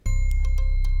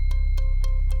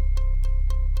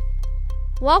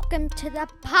Welcome to the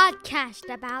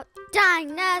podcast about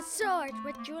dinosaurs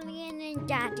with Julian and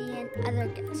Daddy and other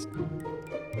guests.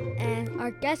 And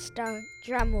our guest star,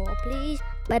 drum roll please.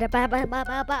 Chris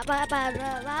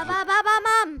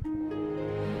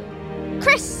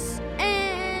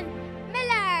and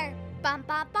Miller. Bum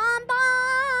bum bum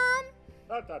bum.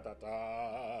 Da, da, da, da.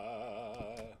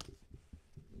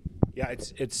 Yeah,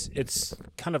 it's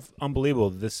kind of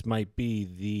unbelievable. This might be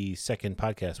the second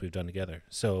podcast we've done together.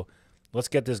 So let's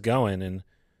get this going and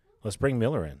let's bring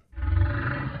Miller in.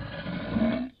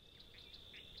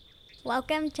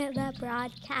 Welcome to the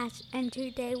broadcast, and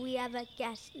today we have a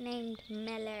guest named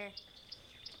Miller.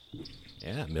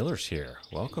 Yeah, Miller's here.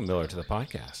 Welcome, Miller, to the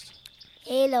podcast.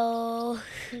 Hello.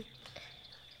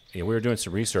 Yeah, we were doing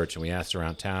some research and we asked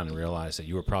around town and realized that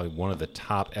you were probably one of the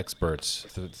top experts,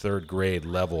 third grade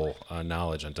level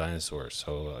knowledge on dinosaurs.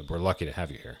 So we're lucky to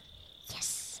have you here.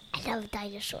 Yes, I love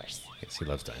dinosaurs. Yes, he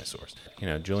loves dinosaurs. You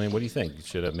know, Julian, what do you think?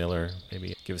 Should Miller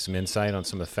maybe give us some insight on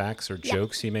some of the facts or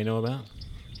jokes he may know about?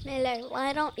 Miller,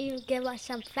 why don't you give us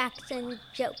some facts and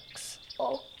jokes?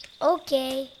 Oh,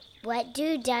 okay. What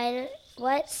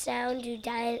sound do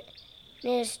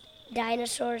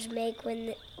dinosaurs make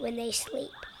when they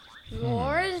sleep?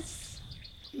 Roars?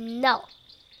 No,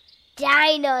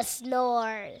 dinosaurs.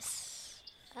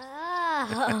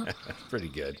 Oh, Pretty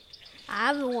good. I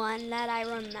have one that I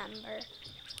remember.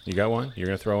 You got one? You're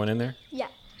going to throw one in there? Yeah.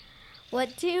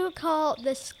 What do you call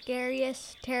the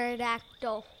scariest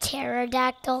pterodactyl?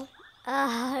 Pterodactyl.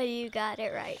 You got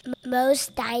it right.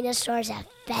 Most dinosaurs have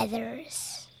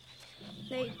feathers.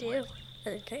 They do.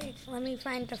 Okay, let me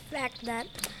find the fact that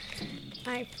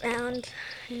I found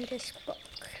in this book.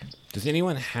 Does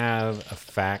anyone have a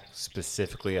fact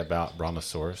specifically about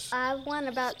Brontosaurus? I have one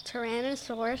about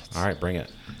Tyrannosaurus. All right, bring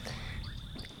it.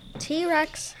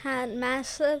 T-Rex had a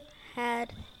massive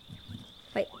head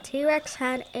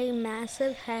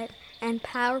and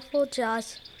powerful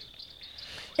jaws.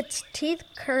 Its teeth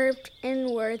curved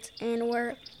inwards and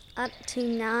were up to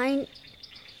 9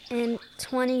 and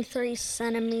 23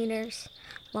 centimeters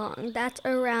long. That's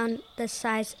around the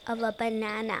size of a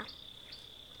banana.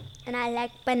 And I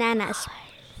like bananas.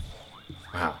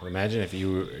 Wow! Imagine if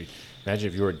you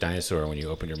were a dinosaur. When you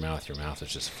opened your mouth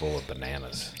is just full of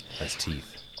bananas as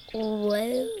teeth.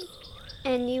 Whoa.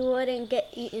 And you wouldn't get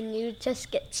eaten. You'd just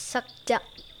get sucked up.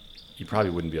 You probably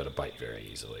wouldn't be able to bite very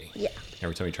easily. Yeah.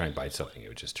 Every time you try and bite something, it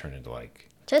would just turn into like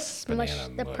Just smush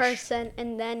banana the mush. person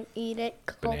and then eat it.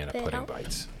 banana gulp it pudding out.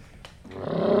 bites.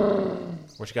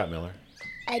 What you got, Miller?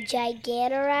 A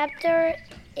Gigantoraptor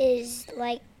is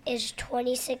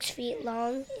 26 feet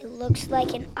long. It looks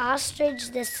like an ostrich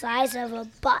the size of a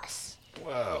bus.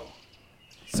 Whoa!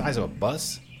 Size of a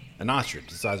bus? An ostrich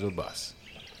the size of a bus.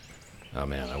 Oh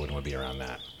man, I wouldn't want to be around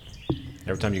that.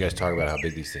 Every time you guys talk about how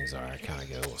big these things are, I kind of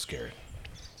get a little scared.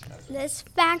 This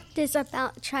fact is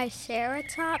about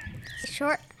Triceratops.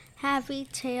 Short, heavy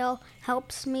tail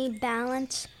helps me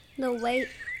balance the weight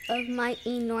of my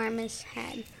enormous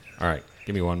head. All right,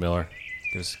 give me one, Miller.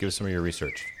 Give us some of your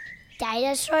research.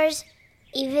 Dinosaurs,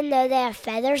 even though they have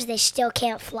feathers, they still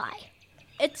can't fly.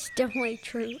 It's definitely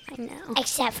true, I know.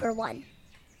 Except for one.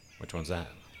 Which one's that?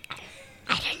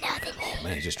 I don't know the name. Oh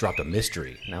man, he just dropped a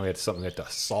mystery. Now we have something we have to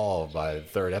solve by the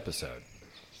third episode.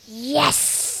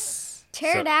 Yes!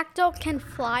 Pterodactyl can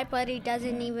fly, but he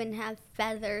doesn't even have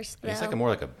feathers, though. It's more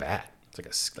like a bat.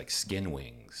 It's like skin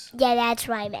wings. Yeah, that's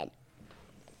what I meant.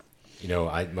 You know,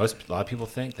 a lot of people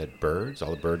think that birds,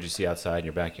 all the birds you see outside in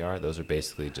your backyard, those are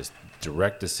basically just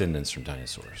direct descendants from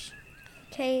dinosaurs.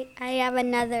 Okay, I have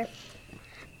another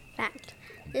fact.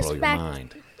 Blow your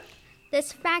mind.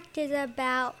 This fact is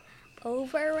about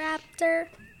Oviraptor.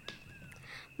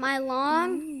 My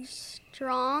long,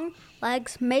 strong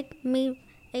legs make me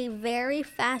a very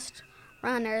fast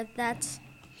runner. That's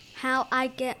how I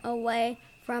get away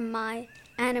from my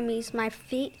enemies. My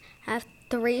feet have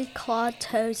 3 clawed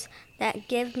toes that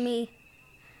give me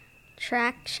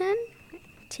traction.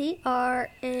 Traction,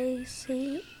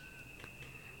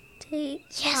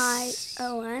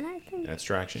 I think. That's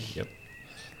traction. Yep.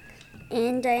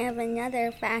 And I have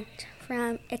another fact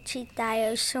from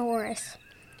Ichthyosaurus.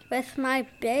 With my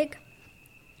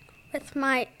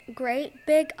great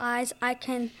big eyes, I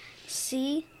can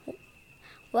see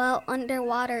well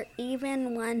underwater,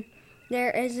 even when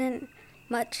there isn't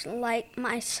much light.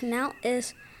 My snout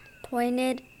is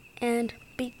pointed and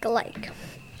beak-like.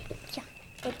 Yeah.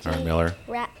 All right, Miller.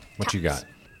 Rat. What you got?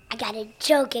 I got a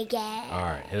joke again. All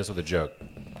right, hit us with a joke.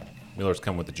 Miller's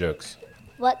come with the jokes.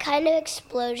 What kind of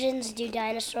explosions do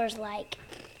dinosaurs like?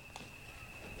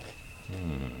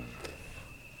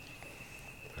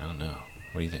 I don't know.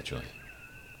 What do you think, Julian?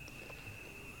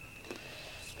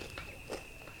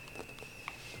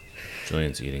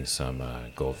 Julian's eating some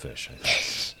goldfish, I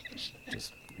think.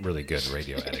 Just really good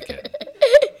radio etiquette.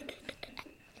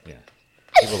 Yeah.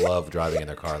 People love driving in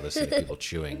their car listening to people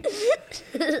chewing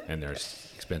in their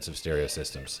expensive stereo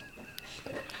systems.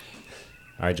 All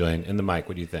right, Julian, in the mic,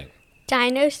 what do you think?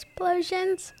 Dino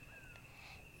explosions?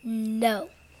 No.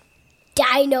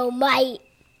 Dynamite.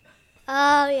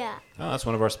 Oh, yeah. Oh, that's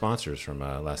one of our sponsors from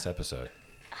last episode.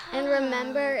 And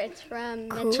remember, it's from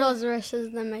Mitchell's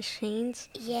versus the Machines.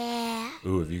 Yeah.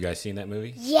 Ooh, have you guys seen that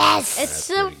movie? Yes. It's That's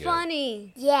so pretty good.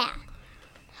 funny. Yeah.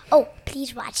 Oh,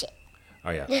 please watch it.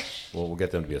 Oh, yeah. We'll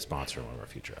get them to be a sponsor in one of our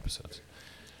future episodes.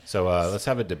 So let's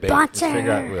have a debate. Sponsor. Let's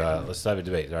figure out. Let's have a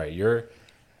debate. All right, you're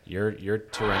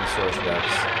Tyrannosaurus Rex,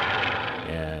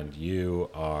 and you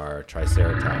are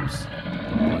Triceratops.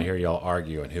 I want to hear y'all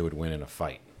argue on who would win in a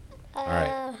fight. All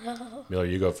right, Miller,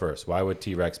 you go first. Why would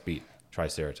T-Rex beat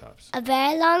Triceratops? A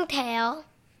very long tail.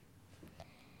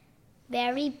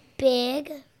 Very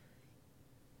big.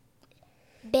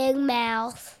 Big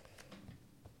mouth.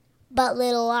 But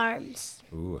little arms.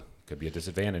 Ooh, could be a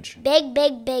disadvantage. Big,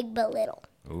 but little.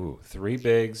 Ooh, 3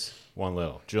 bigs, 1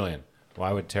 little. Julian,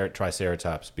 why would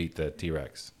Triceratops beat the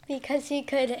T-Rex? Because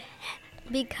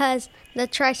the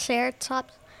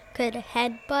Triceratops could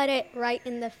headbutt it right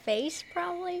in the face,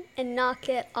 probably, and knock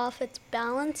it off its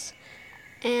balance.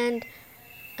 And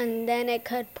then it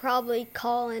could probably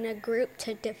call in a group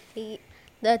to defeat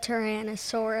the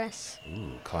Tyrannosaurus.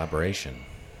 Ooh, collaboration.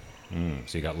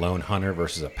 So you got lone hunter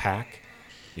versus a pack.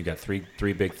 You got three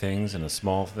big things and a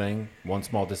small thing. 1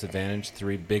 small disadvantage,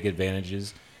 3 big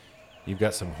advantages. You've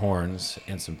got some horns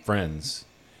and some friends.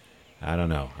 I don't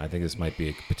know. I think this might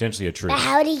be potentially a truth. But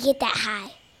how did he get that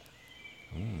high?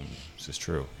 This is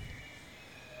true.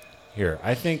 Here,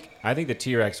 I think the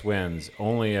T-Rex wins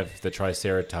only if the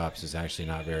Triceratops is actually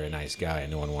not a very nice guy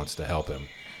and no one wants to help him.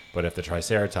 But if the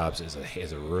Triceratops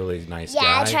is a really nice guy,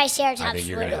 Yeah, Triceratops I think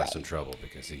you're going to would have win. some trouble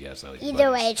because he has all these Either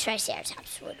buddies. way,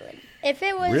 Triceratops would win. If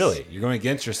it was Really? You're going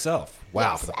against yourself?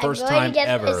 Wow, Yes, for the I'm first going time against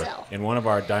ever myself. in one of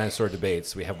our dinosaur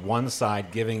debates, we have one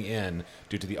side giving in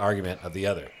due to the argument of the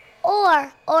other.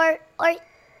 Or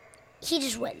he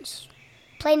just wins.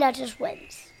 Plain out just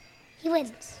wins. He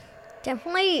wins.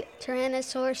 definitely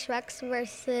Tyrannosaurus Rex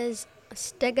versus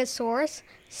Stegosaurus,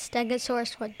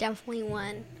 Stegosaurus would definitely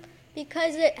win.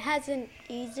 Because it has an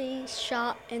easy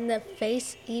shot in the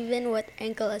face, even with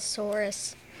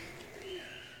Ankylosaurus.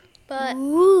 But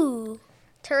Ooh.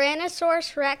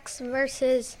 Tyrannosaurus Rex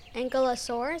versus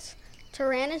Ankylosaurus,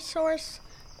 Tyrannosaurus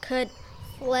could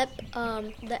flip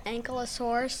the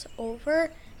Ankylosaurus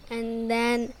over and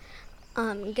then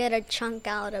get a chunk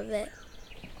out of it.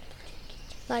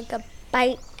 Like a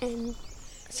bite, and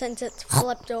since it's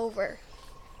flipped over.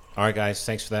 All right, guys,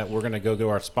 thanks for that. We're going to go to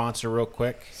our sponsor real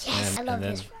quick. Yes, I love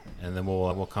this. And then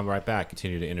we'll come right back,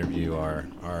 continue to interview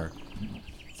our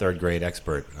 3rd grade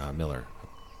expert, Miller.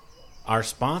 Our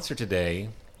sponsor today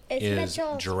It's is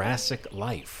Mitchell's. Jurassic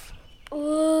Life.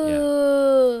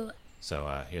 Ooh.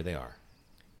 So here they are.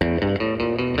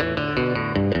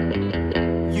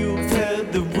 You've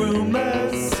heard the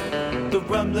rumors, the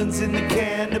rumblings in the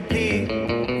canopy.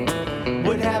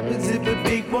 What happens if a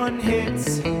big one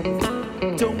hits?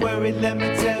 Don't worry, let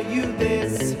me tell you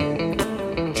this.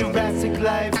 Jurassic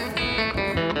Life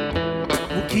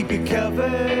will keep you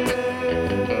covered.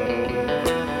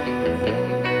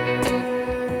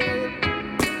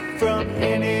 From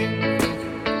any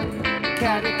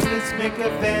cataclysmic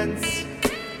events.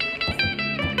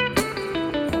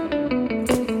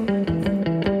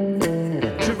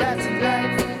 Jurassic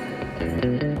Life.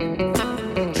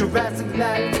 Jurassic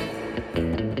Life.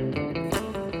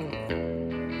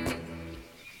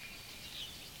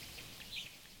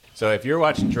 So if you're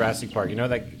watching Jurassic Park, you know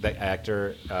that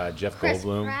actor Jeff Chris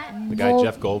Goldblum, Pratt? the guy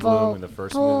Jeff Goldblum in the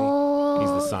first movie. He's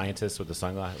the scientist with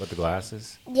the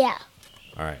glasses. Yeah.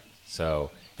 All right. So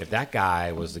if that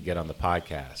guy was to get on the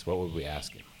podcast, what would we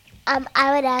ask him?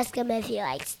 I would ask him if he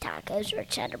likes tacos or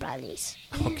cheddar bunnies.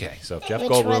 Okay. So if Jeff Which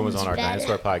Goldblum was one's on our better?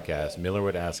 dinosaur podcast, Miller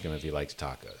would ask him if he likes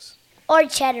tacos. Or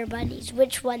cheddar bunnies.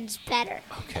 Which one's better?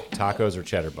 Okay. Tacos or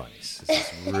cheddar bunnies?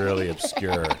 This is really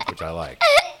obscure, which I like.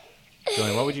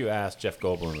 Julian, what would you ask Jeff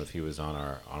Goldblum if he was on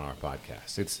our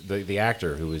podcast? It's the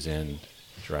actor who was in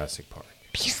Jurassic Park.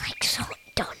 He's like salt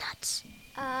donuts.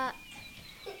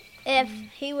 If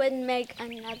he would make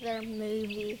another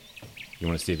movie. You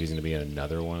want to see if he's going to be in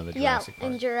another one of the Yeah, Jurassic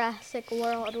Park? in Jurassic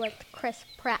World with Chris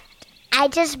Pratt. I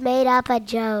just made up a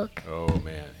joke. Oh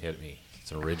man, hit me!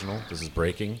 It's an original. This is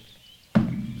breaking.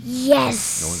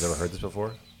 Yes. No one's ever heard this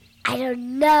before. I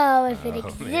don't know if it Oh,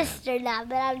 exists or not,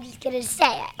 but I'm just going to say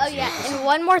it. Oh yeah, and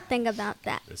one more thing about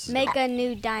that. This is Make a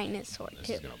new dinosaur This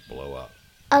too. is going to blow up.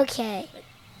 Okay.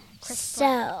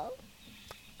 So,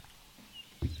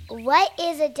 what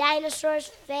is a dinosaur's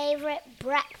favorite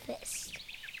breakfast?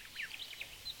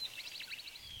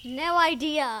 No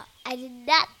idea. I did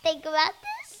not think about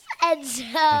this, and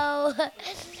so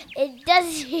it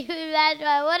doesn't even matter.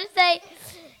 I want to say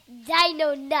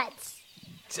dino nuts.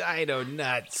 Dino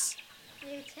nuts.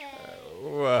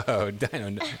 Whoa, Dino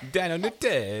Nuts. I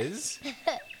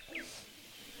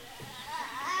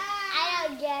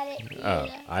don't get it. Oh,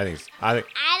 Peter. I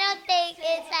don't think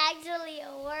it's actually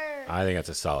a word. I think that's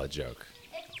a solid joke.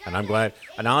 And I'm glad.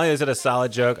 And not only is it a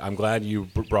solid joke, I'm glad you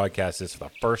broadcast this for the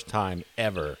first time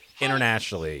ever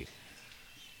internationally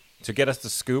to get us the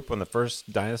scoop on the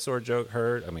first dinosaur joke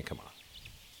heard. I mean, come on.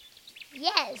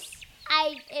 Yes,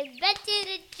 I invented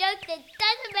a joke that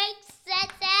doesn't make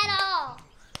sense at all.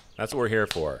 That's what we're here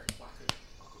for.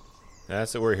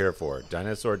 That's what we're here for.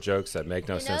 Dinosaur jokes that make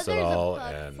no sense at there's a all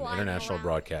bug and flying international around.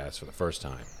 broadcast for the first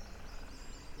time.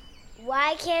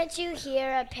 Why can't you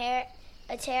hear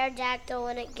a pterodactyl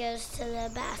when it goes to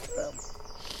the bathroom?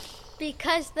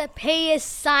 Because the P is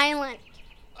silent.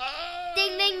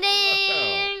 Ding, ding,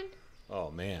 ding.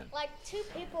 Oh, man. Like 2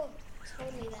 people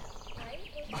told me that,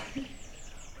 right?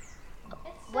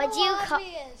 What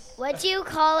do you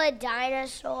call a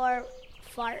dinosaur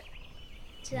fart?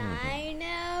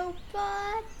 Dino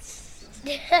butts.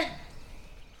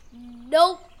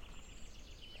 Nope.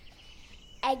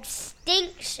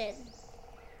 Extinction.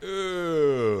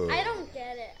 Ooh. I don't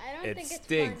get it. I don't It think it's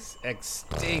stinks.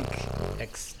 fun.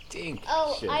 Extinct.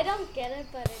 Oh, Shit. I don't get it,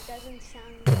 but it doesn't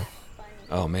sound that funny.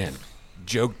 Oh, man.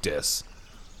 Joke dis.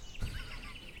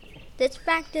 This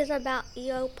fact is about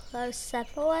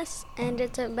Eoplocephalus, and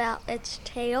it's about its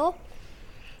tail.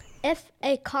 If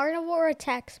a carnivore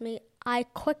attacks me, I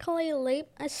quickly leap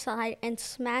aside and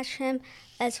smash him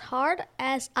as hard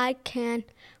as I can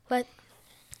with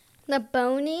the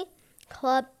bony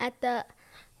club at the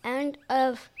end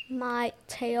of my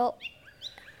tail.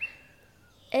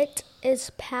 It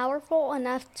is powerful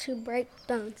enough to break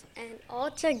bones, and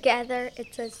altogether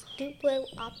it's a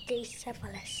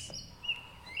Duplooplocephalus.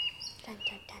 Dun,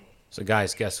 dun, dun. So,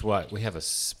 guys, guess what? We have a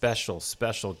special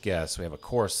guest. We have a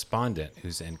correspondent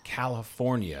who's in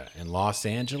California, in Los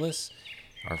Angeles.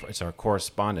 It's our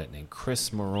correspondent named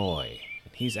Chris Maroy.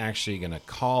 And he's actually going to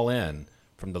call in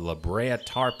from the La Brea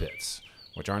tar pits,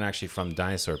 which aren't actually from the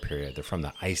dinosaur period. They're from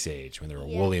the Ice Age when there were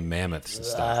woolly mammoths and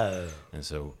stuff. And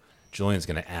so Julian's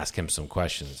going to ask him some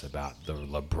questions about the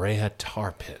La Brea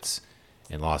tar pits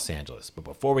in Los Angeles. But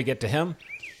before we get to him,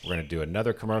 we're going to do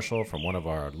another commercial from one of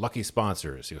our lucky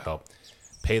sponsors who help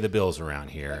pay the bills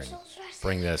around here and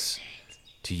bring this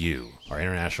to you, our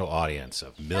international audience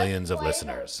of millions of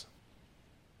listeners.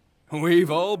 We've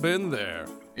all been there.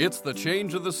 It's the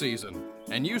change of the season,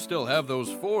 and you still have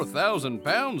those 4,000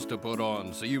 pounds to put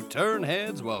on, so you turn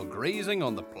heads while grazing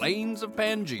on the plains of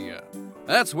Pangaea.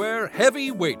 That's where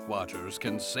heavy Weight Watchers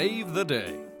can save the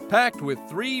day. Packed with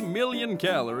 3 million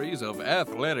calories of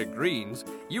athletic greens,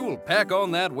 you will pack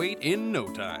on that weight in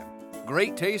no time.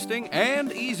 Great tasting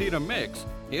and easy to mix,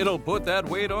 it'll put that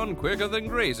weight on quicker than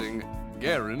grazing,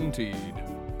 guaranteed.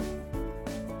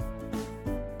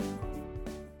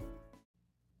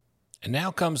 And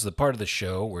now comes the part of the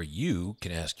show where you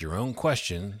can ask your own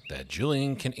question that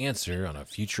Julian can answer on a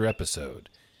future episode.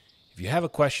 If you have a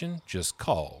question, just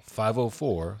call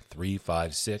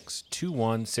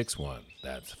 504-356-2161.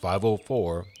 That's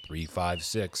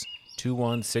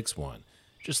 504-356-2161.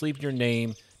 Just leave your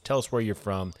name, tell us where you're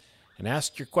from, and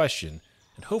ask your question,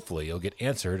 and hopefully you'll get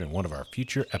answered in one of our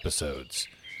future episodes.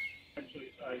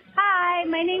 Hi,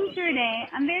 my name's Renee.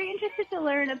 I'm very interested to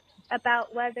learn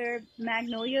about whether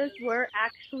magnolias were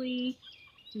actually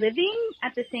living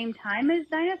at the same time as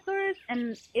dinosaurs,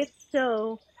 and if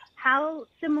so, how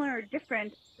similar or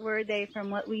different were they from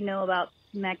what we know about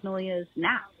magnolias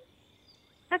now?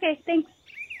 Okay, thanks.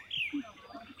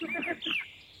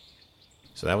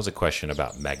 So that was a question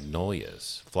about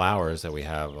magnolias, flowers that we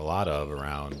have a lot of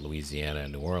around Louisiana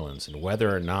and New Orleans, and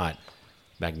whether or not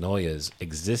magnolias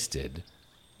existed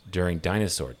during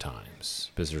dinosaur times.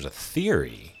 Because there's a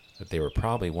theory that they were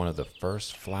probably one of the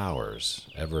first flowers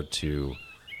ever to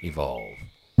evolve.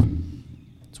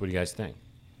 So what do you guys think?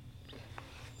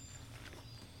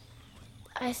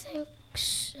 I think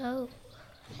so.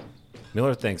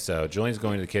 Miller thinks so. Julian's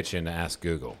going to the kitchen to ask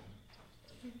Google.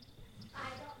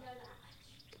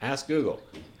 Ask Google.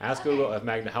 Ask Google if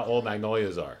how old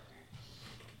magnolias are.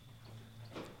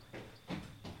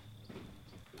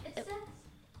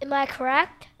 Am I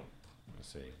correct?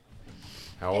 Let's see.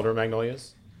 How old are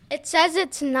magnolias? It says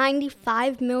it's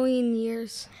 95 million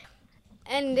years,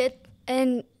 and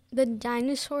The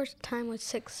dinosaurs' time was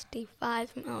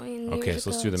 65 million years Okay, so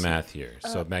let's do the math here.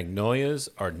 So magnolias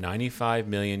are 95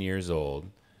 million years old.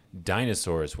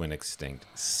 Dinosaurs went extinct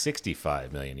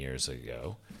 65 million years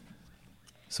ago.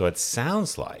 So it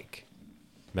sounds like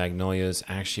magnolias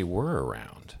actually were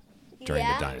around during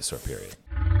the dinosaur period.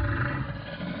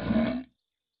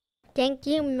 Thank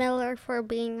you, Miller, for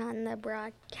being on the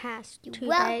broadcast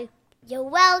today. You're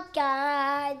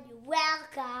welcome. You're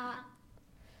welcome.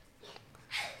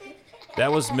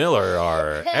 That was Miller,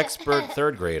 our expert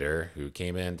third grader, who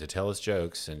came in to tell us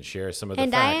jokes and share some of the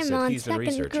And I facts am that on he's been second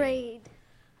researching. grade.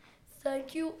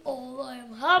 Thank you all. I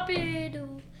am happy to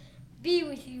be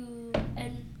with you.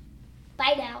 And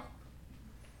bye now.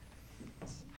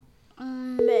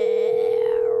 Marrow.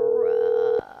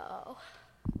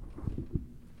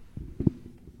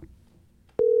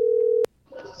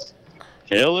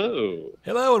 Hello.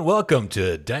 Hello and welcome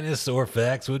to Dinosaur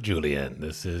Facts with Julian.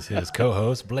 This is his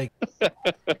co-host, Blake.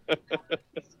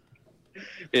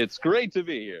 It's great to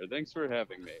be here. Thanks for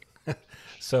having me.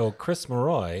 So Chris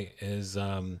Maroy is,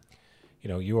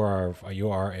 you are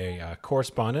a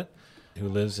correspondent who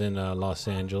lives in Los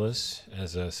Angeles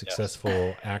as a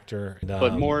successful actor.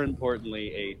 But more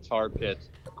importantly, a tar pit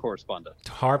correspondent.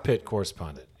 Tar pit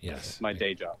correspondent, yes. My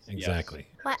day job. Yes. Exactly.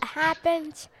 What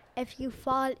happens if you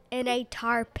fall in a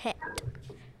tar pit?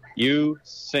 You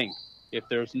sink. If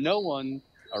there's no one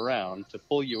around to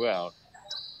pull you out,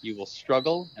 you will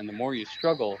struggle, and the more you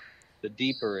struggle, the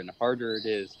deeper and harder it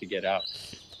is to get out.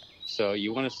 So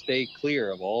you want to stay clear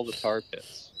of all the tar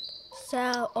pits.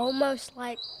 So almost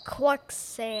like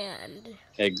quicksand.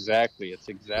 Exactly. It's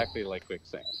exactly like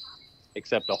quicksand,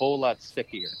 except a whole lot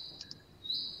stickier.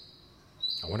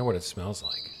 I wonder what it smells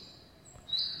like.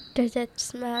 Does it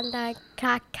smell like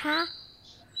caca?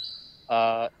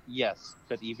 Yes,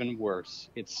 but even worse.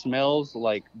 It smells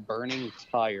like burning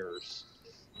tires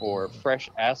or fresh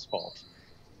asphalt.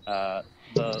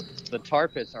 The tar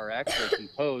pits are actually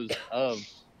composed of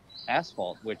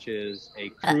asphalt, which is a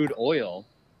crude oil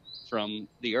from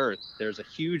the earth. There's a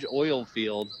huge oil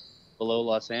field below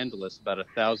Los Angeles, about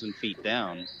 1,000 feet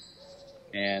down.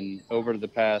 And over the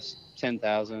past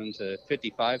 10,000 to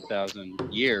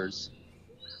 55,000 years,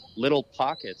 little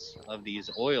pockets of these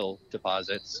oil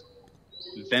deposits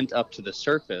vent up to the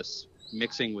surface,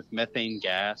 mixing with methane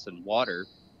gas and water.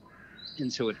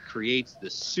 And so it creates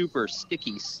this super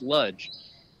sticky sludge.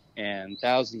 And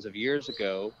thousands of years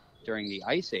ago, during the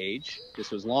Ice Age,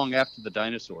 this was long after the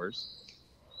dinosaurs,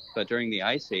 but during the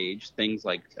Ice Age, things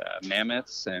like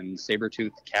mammoths and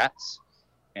saber-toothed cats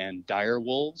and dire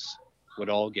wolves would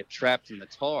all get trapped in the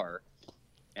tar,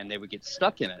 and they would get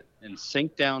stuck in it and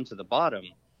sink down to the bottom.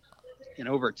 And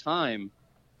over time,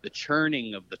 the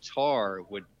churning of the tar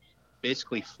would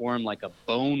basically form like a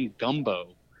bone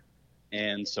gumbo.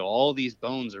 And so all these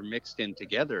bones are mixed in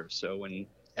together. So when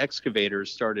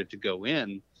excavators started to go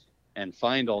in and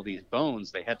find all these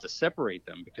bones, they had to separate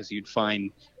them, because you'd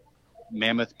find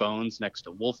mammoth bones next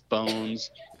to wolf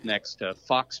bones, next to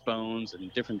fox bones,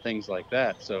 and different things like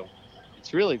that. So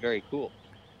it's really very cool.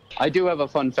 I do have a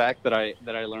fun fact that I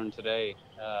learned today.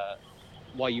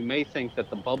 While you may think that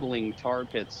the bubbling tar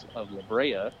pits of La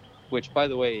Brea, which, by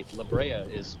the way, La Brea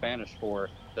is Spanish for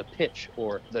the pitch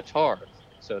or the tar.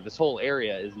 So this whole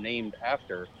area is named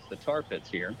after the tar pits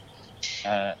here.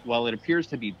 While it appears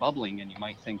to be bubbling and you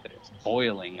might think that it's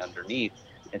boiling underneath,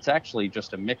 it's actually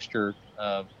just a mixture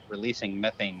of releasing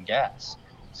methane gas.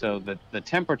 So the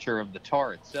temperature of the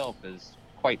tar itself is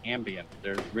quite ambient.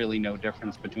 There's really no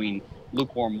difference between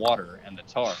lukewarm water and the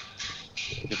tar.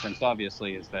 The difference,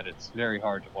 obviously, is that it's very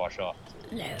hard to wash off.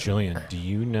 Julian, do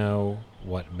you know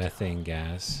what methane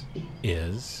gas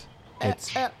is?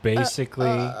 It's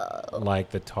basically like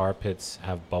the tar pits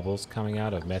have bubbles coming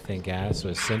out of methane gas. So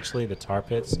essentially the tar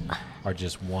pits are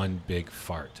just one big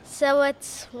fart. So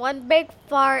it's one big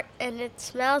fart and it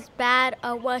smells bad,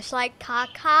 almost like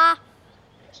caca.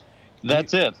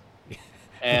 That's it.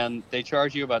 And they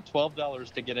charge you about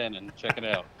 $12 to get in and check it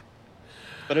out.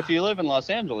 But if you live in Los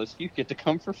Angeles, you get to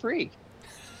come for free.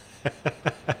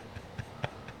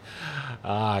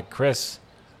 Chris,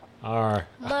 our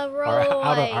Maroy.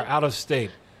 out of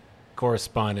state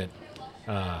correspondent,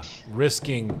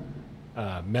 risking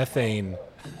methane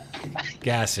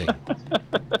gassing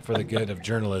for the good of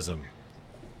journalism.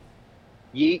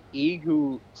 Ye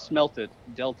who smelt it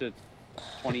dealt it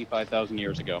 25,000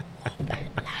 years ago.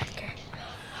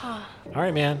 All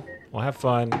right, man. Well, have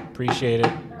fun. Appreciate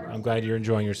it. I'm glad you're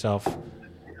enjoying yourself.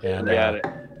 And Got it.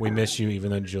 we miss you,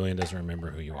 even though Julian doesn't remember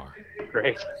who you are.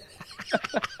 Great.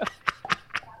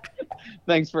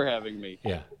 Thanks for having me.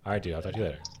 Yeah. All right, dude. I'll talk to you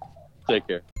later. Take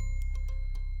care.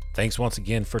 Thanks once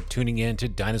again for tuning in to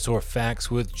Dinosaur Facts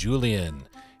with Julian.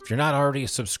 If you're not already a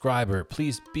subscriber,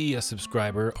 please be a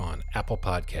subscriber on Apple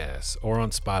Podcasts or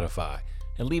on Spotify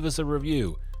and leave us a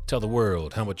review. Tell the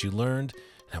world how much you learned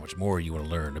and how much more you want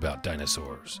to learn about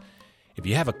dinosaurs. If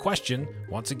you have a question,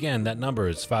 once again, that number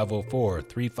is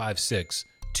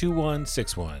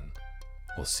 504-356-2161.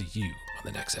 We'll see you on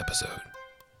the next episode.